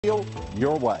deal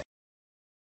your way.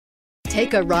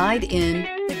 Take a ride in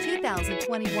the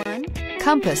 2021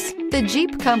 Compass. The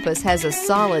Jeep Compass has a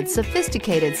solid,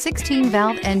 sophisticated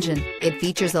 16-valve engine. It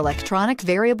features electronic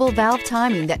variable valve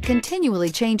timing that continually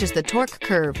changes the torque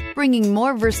curve, bringing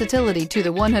more versatility to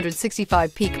the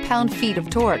 165 peak pound-feet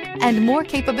of torque and more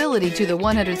capability to the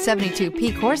 172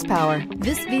 peak horsepower.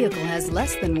 This vehicle has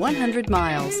less than 100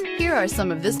 miles. Here are some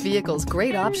of this vehicle's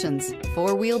great options: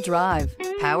 four-wheel drive,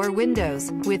 power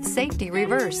windows with safety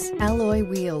reverse, alloy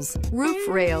wheels, roof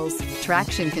rails,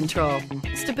 traction control,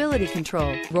 stability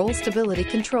control, roll stability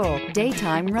control,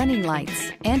 daytime running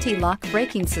lights, anti-lock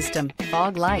braking system,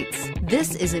 fog lights.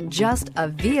 This isn't just a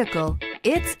vehicle,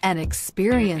 it's an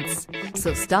experience.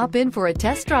 So stop in for a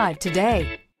test drive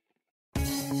today.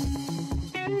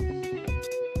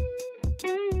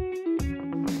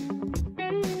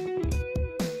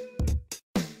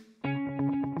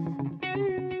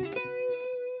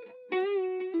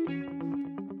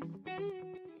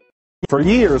 For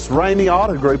years, Ramey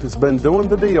Auto Group has been doing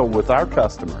the deal with our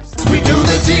customers. We do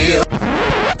the deal.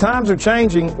 Times are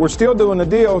changing. We're still doing the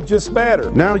deal, just better.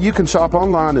 Now you can shop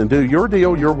online and do your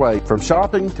deal your way, from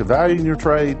shopping to valuing your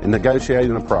trade and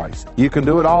negotiating a price. You can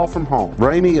do it all from home.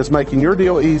 Ramey is making your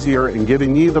deal easier and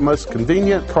giving you the most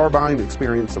convenient car buying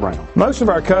experience around. Most of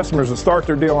our customers that start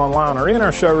their deal online are in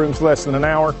our showrooms less than an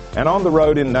hour and on the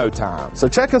road in no time. So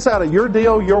check us out at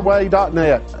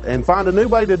yourdealyourway.net and find a new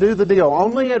way to do the deal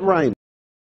only at Ramey.